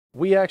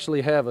We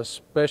actually have a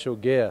special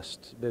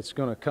guest that's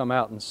going to come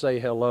out and say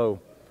hello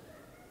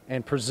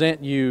and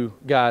present you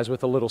guys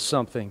with a little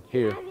something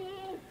here.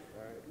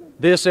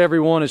 This,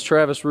 everyone, is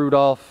Travis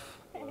Rudolph,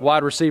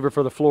 wide receiver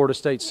for the Florida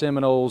State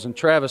Seminoles, and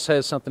Travis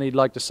has something he'd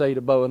like to say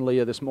to Bo and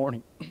Leah this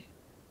morning.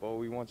 Well,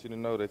 we want you to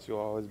know that you'll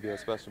always be a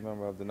special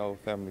member of the Noel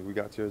family. We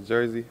got your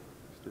jersey.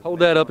 Hold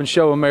that up and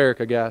show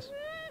America, guys.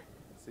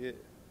 See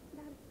it?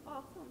 That's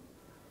awesome.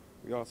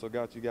 We also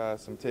got you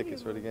guys some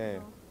tickets for the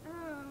game. Oh,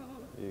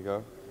 Here you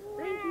go.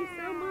 thank you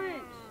so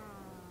much.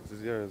 This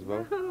is yours,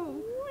 Bo.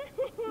 Oh,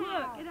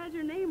 look, it has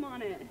your name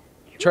on it.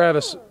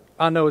 Travis,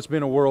 I know it's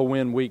been a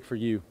whirlwind week for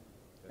you,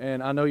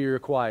 and I know you're a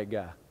quiet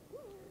guy.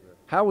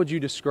 How would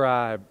you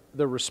describe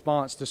the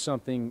response to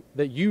something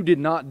that you did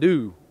not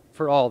do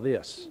for all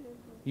this?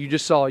 You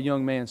just saw a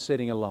young man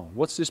sitting alone.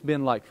 What's this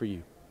been like for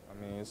you?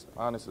 I mean, it's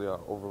honestly an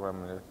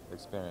overwhelming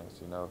experience,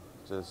 you know.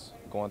 Just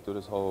going through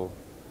this whole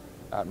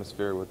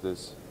atmosphere with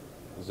this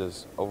is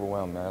just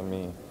overwhelming, man. I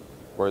mean,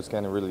 words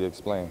can't really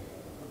explain.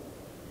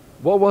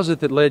 What was it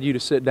that led you to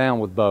sit down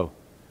with Bo?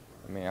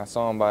 I mean, I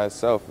saw him by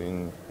himself,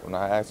 and when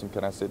I asked him,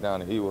 can I sit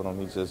down and eat with him,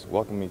 he just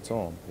welcomed me to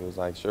him. He was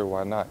like, sure,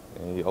 why not?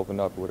 And he opened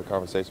up with a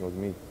conversation with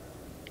me.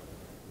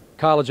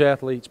 College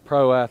athletes,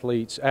 pro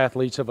athletes,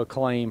 athletes of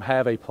acclaim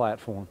have a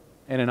platform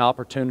and an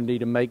opportunity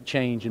to make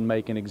change and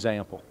make an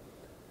example.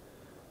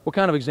 What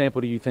kind of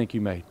example do you think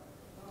you made?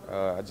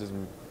 I just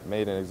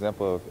made an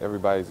example of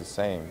everybody's the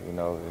same, you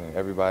know, and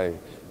everybody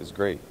is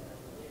great,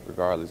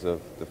 regardless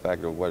of the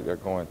fact of what they're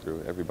going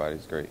through.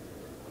 Everybody's great.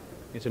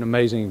 It's an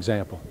amazing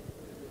example.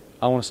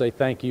 I want to say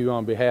thank you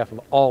on behalf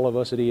of all of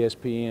us at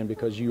ESPN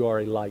because you are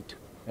a light,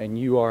 and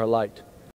you are a light.